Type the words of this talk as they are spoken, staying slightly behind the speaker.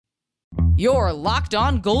You're Locked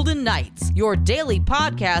On Golden Knights, your daily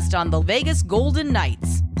podcast on the Vegas Golden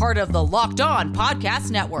Knights, part of the Locked On Podcast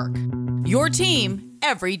Network. Your team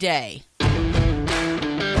every day.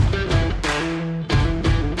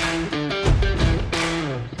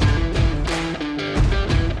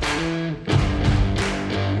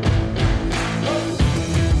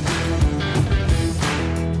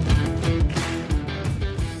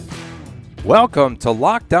 Welcome to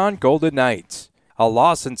Locked On Golden Knights. A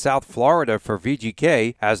loss in South Florida for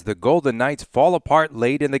VGK as the Golden Knights fall apart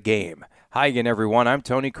late in the game. Hi again, everyone. I'm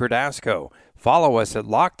Tony Cardasco. Follow us at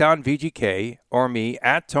Locked On VGK or me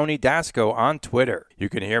at Tony Dasco on Twitter. You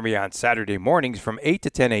can hear me on Saturday mornings from 8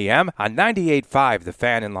 to 10 a.m. on 98.5 The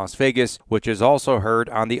Fan in Las Vegas, which is also heard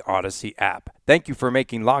on the Odyssey app. Thank you for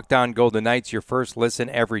making Locked On Golden Knights your first listen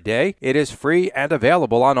every day. It is free and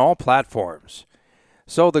available on all platforms.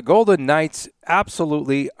 So the Golden Knights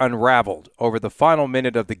absolutely unraveled over the final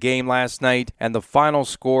minute of the game last night, and the final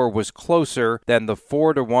score was closer than the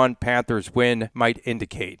 4-1 Panthers win might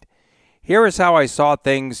indicate. Here is how I saw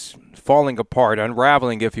things falling apart,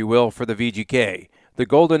 unraveling, if you will, for the VGK. The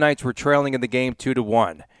Golden Knights were trailing in the game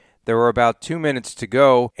 2-1. There were about 2 minutes to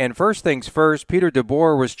go, and first things first, Peter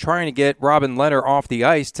DeBoer was trying to get Robin Lehner off the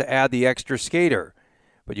ice to add the extra skater.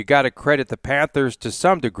 But you got to credit the Panthers to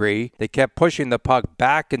some degree. They kept pushing the puck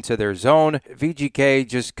back into their zone. VGK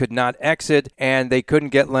just could not exit, and they couldn't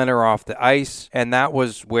get Lehner off the ice. And that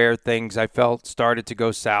was where things, I felt, started to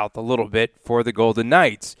go south a little bit for the Golden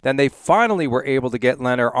Knights. Then they finally were able to get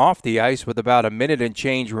Lehner off the ice with about a minute and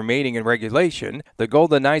change remaining in regulation. The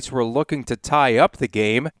Golden Knights were looking to tie up the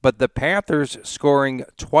game, but the Panthers scoring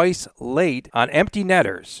twice late on empty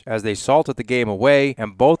netters as they salted the game away,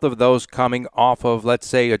 and both of those coming off of,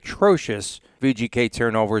 let's say, atrocious VGK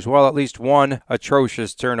turnovers. Well, at least one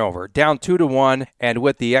atrocious turnover. Down 2-1, and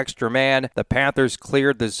with the extra man, the Panthers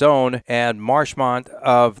cleared the zone, and Marchment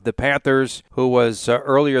of the Panthers, who was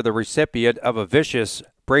earlier the recipient of a vicious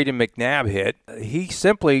Brayden McNabb hit, he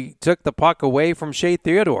simply took the puck away from Shea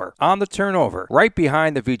Theodore on the turnover, right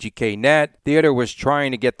behind the VGK net. Theodore was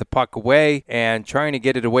trying to get the puck away and trying to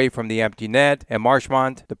get it away from the empty net, and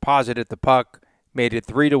Marchment deposited the puck, made it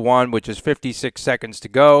 3-1, which is 56 seconds to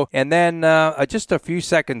go. And then just a few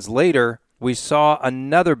seconds later, we saw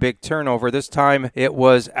another big turnover. This time it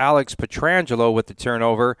was Alex Pietrangelo with the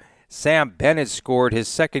turnover. Sam Bennett scored his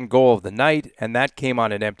second goal of the night, and that came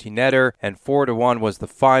on an empty netter, and 4-1 was the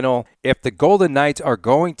final. If the Golden Knights are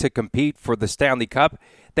going to compete for the Stanley Cup,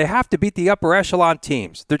 they have to beat the upper echelon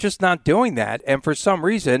teams. They're just not doing that, and for some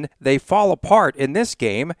reason, they fall apart in this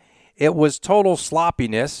game. It was total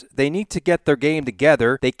sloppiness. They need to get their game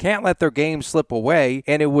together. They can't let their game slip away,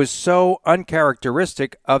 and it was so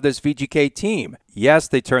uncharacteristic of this VGK team. Yes,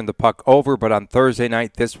 they turned the puck over, but on Thursday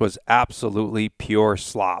night, this was absolutely pure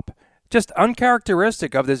slop. Just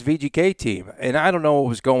uncharacteristic of this VGK team, and I don't know what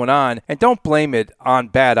was going on. And don't blame it on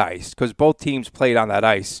bad ice, because both teams played on that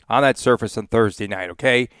ice, on that surface on Thursday night,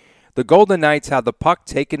 okay? The Golden Knights had the puck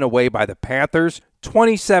taken away by the Panthers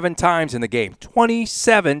 27 times in the game.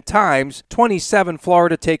 27 times, 27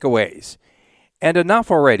 Florida takeaways. And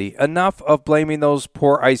enough already. Enough of blaming those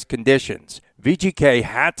poor ice conditions. VGK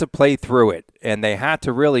had to play through it, and they had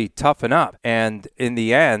to really toughen up. And in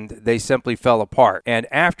the end, they simply fell apart. And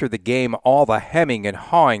after the game, all the hemming and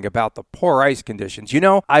hawing about the poor ice conditions. You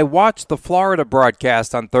know, I watched the Florida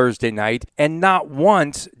broadcast on Thursday night, and not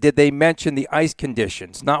once did they mention the ice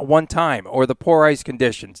conditions. Not one time. Or the poor ice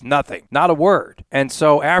conditions. Nothing. Not a word. And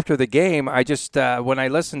so after the game, I just, when I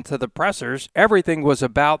listened to the pressers, everything was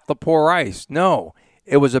about the poor ice. No,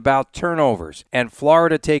 it was about turnovers and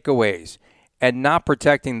Florida takeaways, and not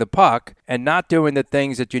protecting the puck, and not doing the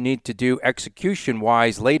things that you need to do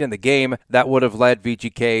execution-wise late in the game that would have led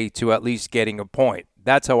VGK to at least getting a point.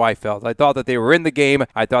 That's how I felt. I thought that they were in the game.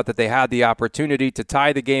 I thought that they had the opportunity to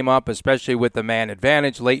tie the game up, especially with the man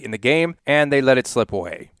advantage late in the game, and they let it slip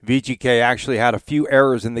away. VGK actually had a few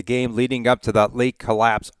errors in the game leading up to that late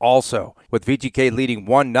collapse also. With VGK leading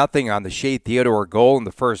 1-0 on the Shea Theodore goal in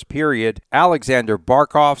the first period, Alexander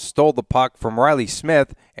Barkov stole the puck from Riley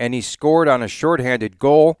Smith, and he scored on a shorthanded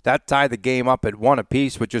goal. That tied the game up at 1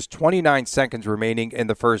 apiece with just 29 seconds remaining in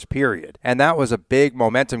the first period. And that was a big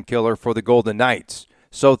momentum killer for the Golden Knights.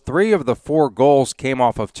 So 3 of the 4 goals came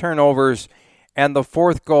off of turnovers, and the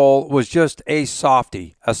 4th goal was just a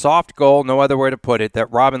softie. A soft goal, no other way to put it,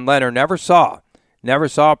 that Robin Lehner never saw. Never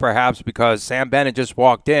saw, perhaps because Sam Bennett just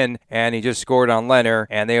walked in and he just scored on Lehner,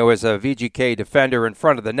 and there was a VGK defender in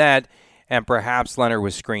front of the net, and perhaps Lehner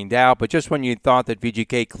was screened out. But just when you thought that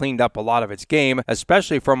VGK cleaned up a lot of its game,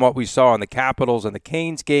 especially from what we saw in the Capitals and the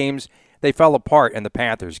Canes games, they fell apart in the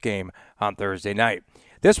Panthers game on Thursday night.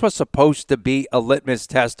 This was supposed to be a litmus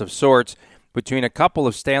test of sorts between a couple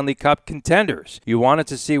of Stanley Cup contenders. You wanted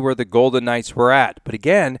to see where the Golden Knights were at. But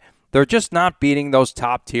again, they're just not beating those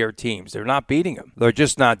top-tier teams. They're not beating them. They're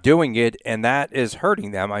just not doing it, and that is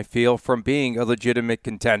hurting them, I feel, from being a legitimate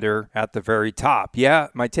contender at the very top. Yeah,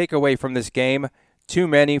 my takeaway from this game, too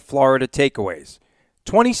many Florida takeaways.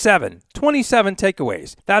 27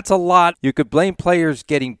 takeaways. That's a lot. You could blame players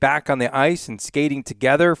getting back on the ice and skating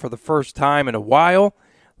together for the first time in a while.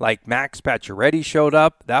 Like Max Pacioretty showed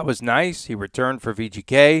up. That was nice. He returned for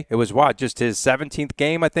VGK. It was just his 17th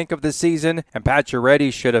game, I think, of the season. And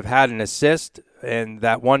Pacioretty should have had an assist in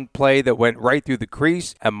that one play that went right through the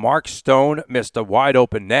crease. And Mark Stone missed a wide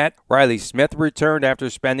open net. Riley Smith returned after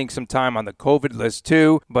spending some time on the COVID list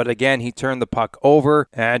too. But again, he turned the puck over,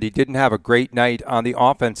 and he didn't have a great night on the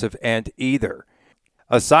offensive end either.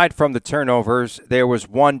 Aside from the turnovers, there was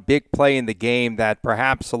one big play in the game that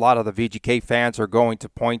perhaps a lot of the VGK fans are going to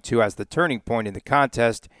point to as the turning point in the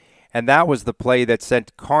contest, and that was the play that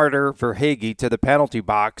sent Carter Verhaeghe to the penalty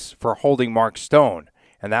box for holding Mark Stone.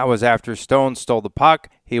 And that was after Stone stole the puck.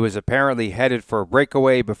 He was apparently headed for a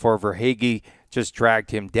breakaway before Verhaeghe just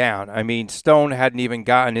dragged him down. I mean, Stone hadn't even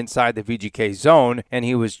gotten inside the VGK zone, and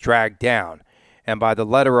he was dragged down. And by the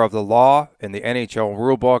letter of the law in the NHL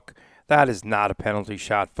rulebook, that is not a penalty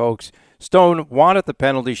shot, folks. Stone wanted the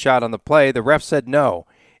penalty shot on the play. The ref said no.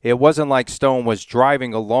 It wasn't like Stone was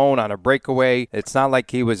driving alone on a breakaway. It's not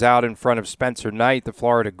like he was out in front of Spencer Knight, the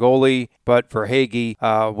Florida goalie. But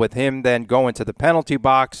Verhaeghe, with him then going to the penalty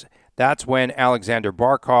box, that's when Alexander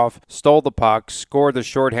Barkov stole the puck, scored the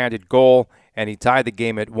shorthanded goal, and he tied the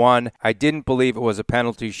game at 1. I didn't believe it was a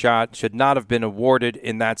penalty shot. Should not have been awarded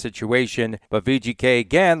in that situation. But VGK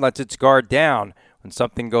again lets its guard down. When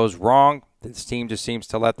something goes wrong, this team just seems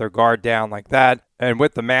to let their guard down like that. And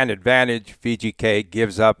with the man advantage, VGK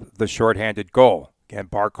gives up the shorthanded goal. Again,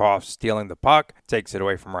 Barkov stealing the puck, takes it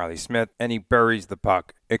away from Riley Smith, and he buries the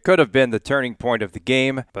puck. It could have been the turning point of the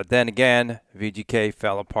game, but then again, VGK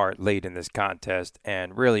fell apart late in this contest,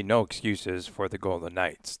 and really no excuses for the Golden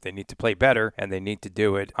Knights. They need to play better, and they need to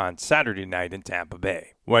do it on Saturday night in Tampa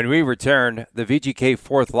Bay. When we return, the VGK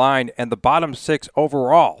fourth line and the bottom 6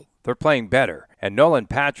 overall, they're playing better. And Nolan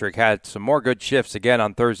Patrick had some more good shifts again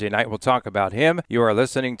on Thursday night. We'll talk about him. You are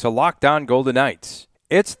listening to Locked On Golden Knights.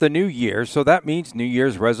 It's the new year, so that means New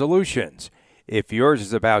Year's resolutions. If yours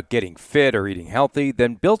is about getting fit or eating healthy,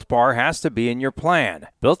 then Built Bar has to be in your plan.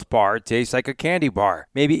 Built Bar tastes like a candy bar,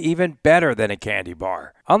 maybe even better than a candy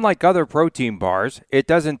bar. Unlike other protein bars, it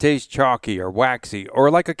doesn't taste chalky or waxy or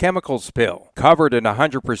like a chemical spill. Covered in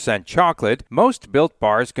 100% chocolate, most Built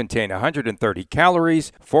Bars contain 130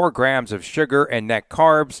 calories, 4 grams of sugar and net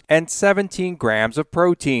carbs, and 17 grams of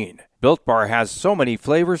protein. Built Bar has so many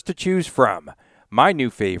flavors to choose from. My new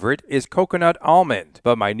favorite is coconut almond,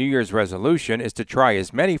 but my New Year's resolution is to try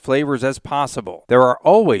as many flavors as possible. There are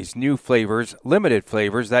always new flavors, limited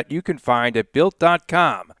flavors that you can find at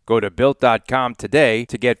Built.com. Go to Built.com today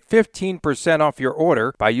to get 15% off your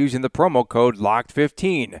order by using the promo code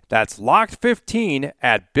LOCKED15. That's LOCKED15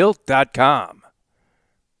 at Built.com.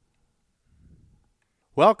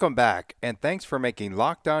 Welcome back, and thanks for making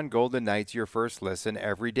Locked On Golden Knights your first listen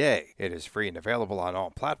every day. It is free and available on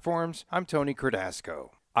all platforms. I'm Tony Cardasco.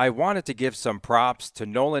 I wanted to give some props to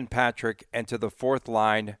Nolan Patrick and to the fourth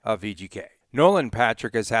line of VGK. Nolan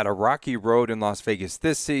Patrick has had a rocky road in Las Vegas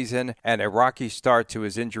this season and a rocky start to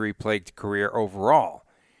his injury-plagued career overall.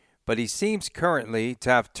 But he seems currently to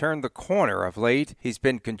have turned the corner of late. He's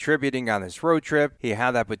been contributing on this road trip. He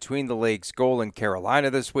had that between-the-legs goal in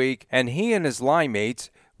Carolina this week. And he and his line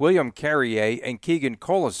mates, William Carrier and Keegan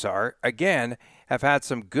Kolesar, again, have had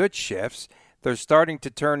some good shifts. They're starting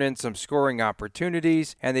to turn in some scoring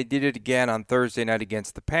opportunities, and they did it again on Thursday night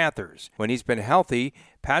against the Panthers. When he's been healthy,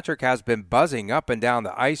 Patrick has been buzzing up and down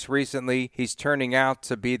the ice recently. He's turning out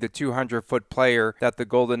to be the 200-foot player that the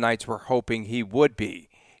Golden Knights were hoping he would be.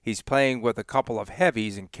 He's playing with a couple of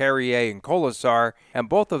heavies in Carrier and Kolesar, and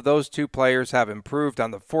both of those two players have improved on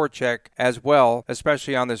the forecheck as well,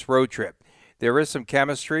 especially on this road trip. There is some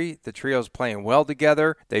chemistry. The trio's playing well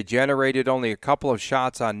together. They generated only a couple of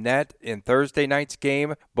shots on net in Thursday night's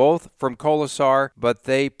game, both from Kolesar, but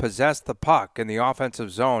they possessed the puck in the offensive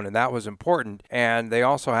zone, and that was important. And they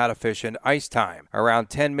also had efficient ice time, around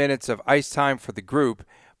 10 minutes of ice time for the group.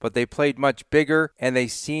 But they played much bigger, and they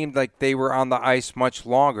seemed like they were on the ice much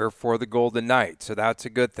longer for the Golden Knights, so that's a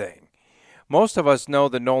good thing. Most of us know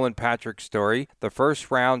the Nolan Patrick story, the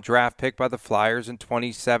first-round draft pick by the Flyers in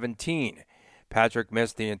 2017. Patrick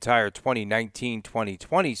missed the entire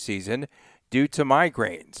 2019-2020 season due to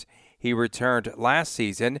migraines. He returned last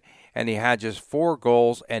season and he had just 4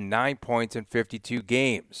 goals and 9 points in 52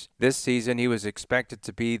 games. This season, he was expected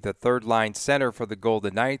to be the third-line center for the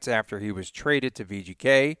Golden Knights after he was traded to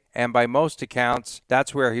VGK, and by most accounts,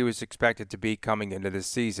 that's where he was expected to be coming into this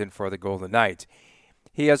season for the Golden Knights.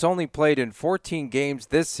 He has only played in 14 games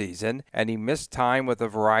this season, and he missed time with a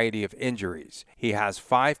variety of injuries. He has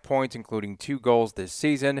 5 points, including 2 goals this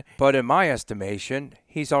season, but in my estimation,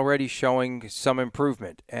 he's already showing some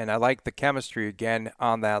improvement, and I like the chemistry again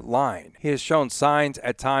on that line. He has shown signs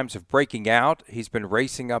at times of breaking out. He's been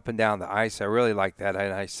racing up and down the ice. I really like that,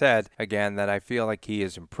 and I said, again, that I feel like he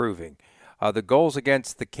is improving. The goals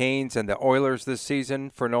against the Canes and the Oilers this season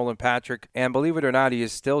for Nolan Patrick, and believe it or not, he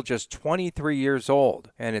is still just 23 years old,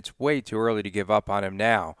 and it's way too early to give up on him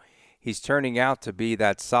now. He's turning out to be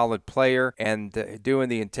that solid player and doing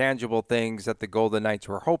the intangible things that the Golden Knights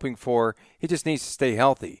were hoping for. He just needs to stay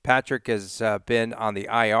healthy. Patrick has been on the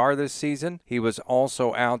IR this season. He was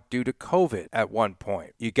also out due to COVID at one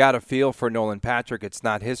point. You got to feel for Nolan Patrick. It's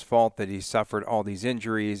not his fault that he suffered all these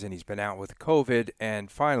injuries and he's been out with COVID, and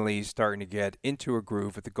finally he's starting to get into a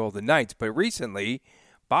groove with the Golden Knights. But recently,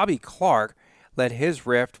 Bobby Clarke let his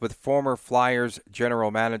rift with former Flyers general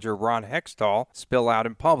manager Ron Hextall spill out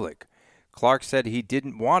in public. Clarke said he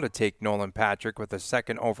didn't want to take Nolan Patrick with a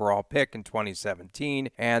second overall pick in 2017,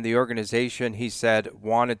 and the organization, he said,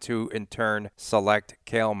 wanted to in turn select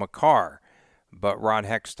Cale Makar. But Ron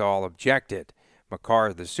Hextall objected. Makar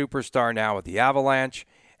is the superstar now with the Avalanche,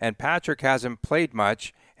 and Patrick hasn't played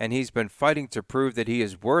much, and he's been fighting to prove that he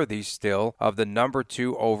is worthy still of the number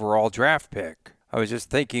 2 overall draft pick. I was just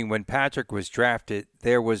thinking, when Patrick was drafted,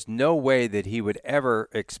 there was no way that he would ever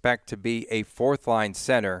expect to be a fourth-line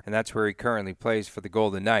center, and that's where he currently plays for the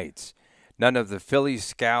Golden Knights. None of the Phillies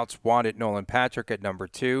scouts wanted Nolan Patrick at number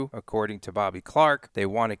 2, according to Bobby Clarke. They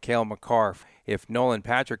wanted Cale Makar. If Nolan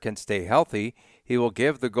Patrick can stay healthy, he will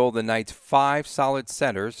give the Golden Knights 5 solid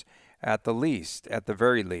centers at the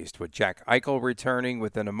very least, with Jack Eichel returning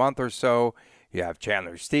within a month or so. You have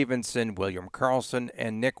Chandler Stevenson, William Karlsson,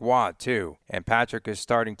 and Nick Watt, too. And Patrick is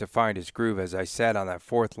starting to find his groove, as I said, on that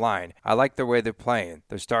fourth line. I like the way they're playing.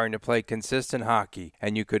 They're starting to play consistent hockey,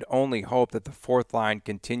 and you could only hope that the fourth line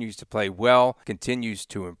continues to play well, continues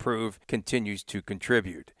to improve, continues to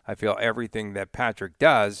contribute. I feel everything that Patrick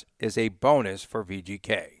does is a bonus for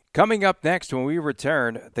VGK. Coming up next when we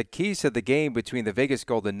return, the keys to the game between the Vegas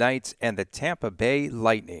Golden Knights and the Tampa Bay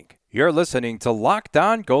Lightning. You're listening to Locked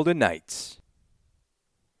On Golden Knights.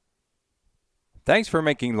 Thanks for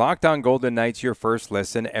making Locked On Golden Knights your first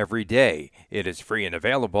listen every day. It is free and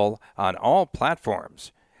available on all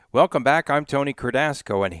platforms. Welcome back. I'm Tony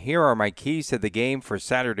Cardasco, and here are my keys to the game for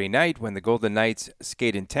Saturday night when the Golden Knights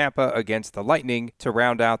skate in Tampa against the Lightning to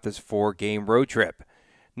round out this 4-game road trip.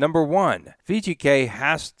 Number 1, VGK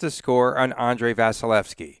has to score on Andrei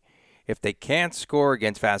Vasilevskiy. If they can't score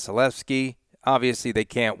against Vasilevskiy, obviously they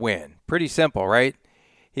can't win. Pretty simple, right?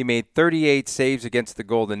 He made 38 saves against the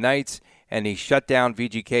Golden Knights, and he shut down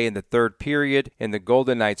VGK in the third period in the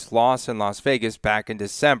Golden Knights' loss in Las Vegas back in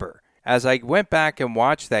December. As I went back and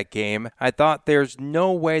watched that game, I thought there's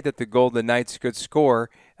no way that the Golden Knights could score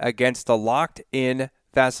against a locked-in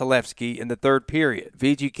Vasilevskiy in the third period.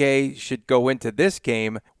 VGK should go into this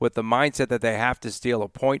game with the mindset that they have to steal a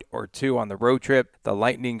point or 2 on the road trip. The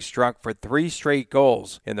Lightning struck for 3 straight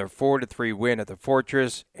goals in their 4-3 win at the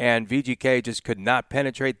Fortress, and VGK just could not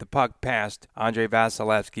penetrate the puck past Andrei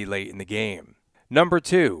Vasilevskiy late in the game. Number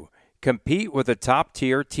 2, compete with a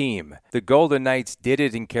top-tier team. The Golden Knights did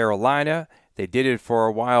it in Carolina. They did it for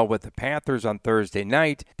a while with the Panthers on Thursday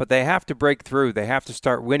night, but they have to break through. They have to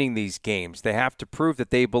start winning these games. They have to prove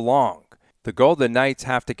that they belong. The Golden Knights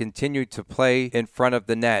have to continue to play in front of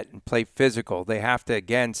the net and play physical. They have to,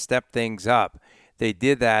 again, step things up. They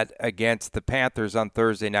did that against the Panthers on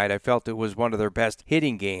Thursday night. I felt it was one of their best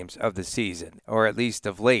hitting games of the season, or at least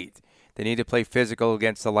of late. They need to play physical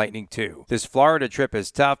against the Lightning, too. This Florida trip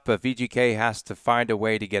is tough, but VGK has to find a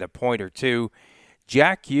way to get a point or 2.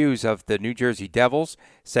 Jack Hughes of the New Jersey Devils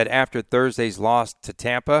said after Thursday's loss to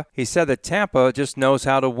Tampa, he said that Tampa just knows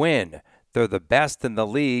how to win. They're the best in the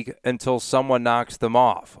league until someone knocks them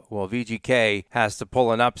off. Well, VGK has to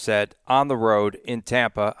pull an upset on the road in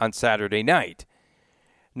Tampa on Saturday night.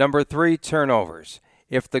 Number 3, turnovers.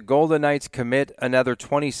 If the Golden Knights commit another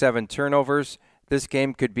 27 turnovers, this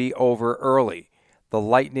game could be over early. The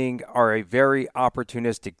Lightning are a very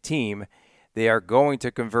opportunistic team. They are going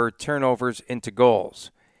to convert turnovers into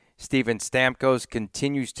goals. Steven Stamkos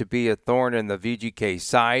continues to be a thorn in the VGK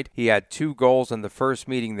side. He had 2 goals in the first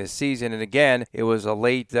meeting this season, and again, it was a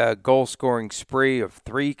late goal-scoring spree of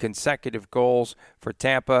 3 consecutive goals for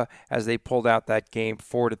Tampa as they pulled out that game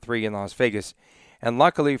 4-3 in Las Vegas. And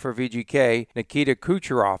luckily for VGK, Nikita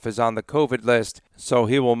Kucherov is on the COVID list, so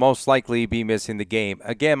he will most likely be missing the game.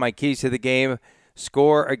 Again, my keys to the game: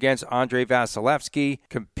 score against Andrei Vasilevsky,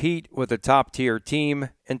 compete with a top-tier team,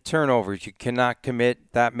 and turnovers. You cannot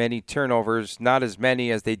commit that many turnovers, not as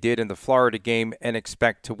many as they did in the Florida game, and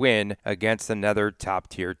expect to win against another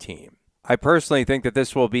top-tier team. I personally think that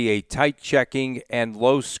this will be a tight-checking and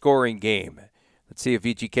low-scoring game. Let's see if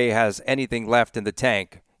VGK has anything left in the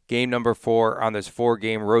tank. Game number 4 on this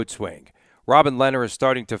 4-game road swing. Robin Lehner is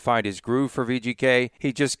starting to find his groove for VGK.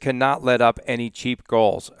 He just cannot let up any cheap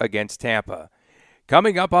goals against Tampa.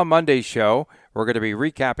 Coming up on Monday's show, we're going to be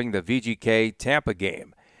recapping the VGK Tampa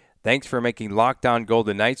game. Thanks for making Locked On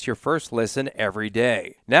Golden Knights your first listen every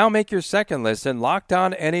day. Now make your second listen Locked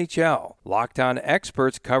On NHL. Locked On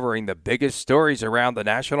experts covering the biggest stories around the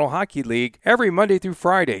National Hockey League every Monday through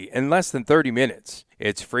Friday in less than 30 minutes.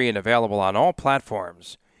 It's free and available on all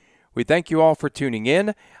platforms. We thank you all for tuning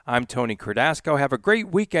in. I'm Tony Cardasco. Have a great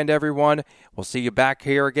weekend, everyone. We'll see you back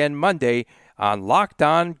here again Monday on Locked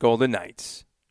On Golden Knights.